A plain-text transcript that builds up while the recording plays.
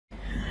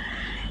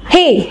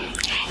Hey,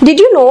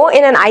 did you know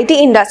in an IT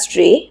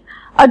industry,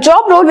 a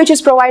job role which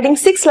is providing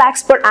 6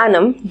 lakhs per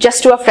annum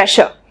just to a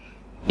fresher?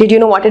 Did you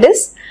know what it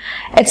is?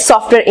 It's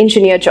software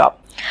engineer job.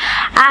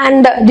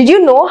 And did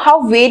you know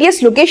how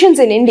various locations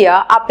in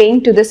India are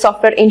paying to this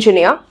software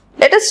engineer?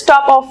 Let us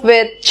start off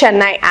with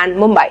Chennai and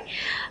Mumbai.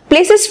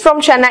 Places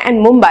from Chennai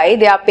and Mumbai,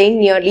 they are paying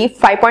nearly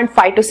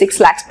 5.5 to 6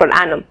 lakhs per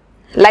annum.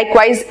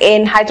 Likewise,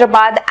 in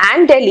Hyderabad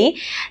and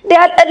Delhi, they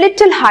are a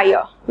little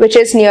higher, which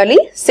is nearly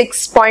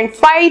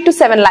 6.5 to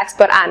 7 lakhs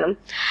per annum.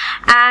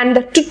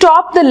 And to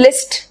top the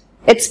list,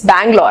 it's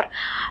Bangalore.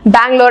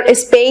 Bangalore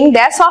is paying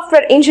their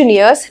software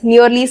engineers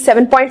nearly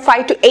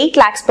 7.5 to 8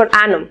 lakhs per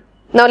annum.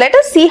 Now let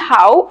us see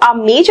how our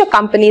major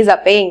companies are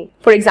paying.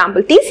 For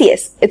example,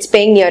 TCS, it's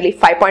paying nearly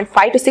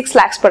 5.5 to 6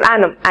 lakhs per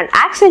annum, and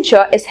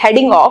Accenture is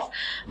heading off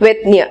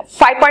with near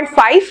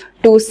 5.5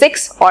 to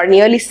 6 or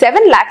nearly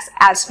 7 lakhs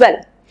as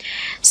well.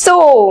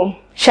 So,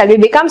 shall we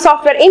become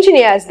software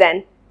engineers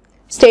then?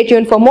 Stay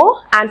tuned for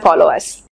more and follow us.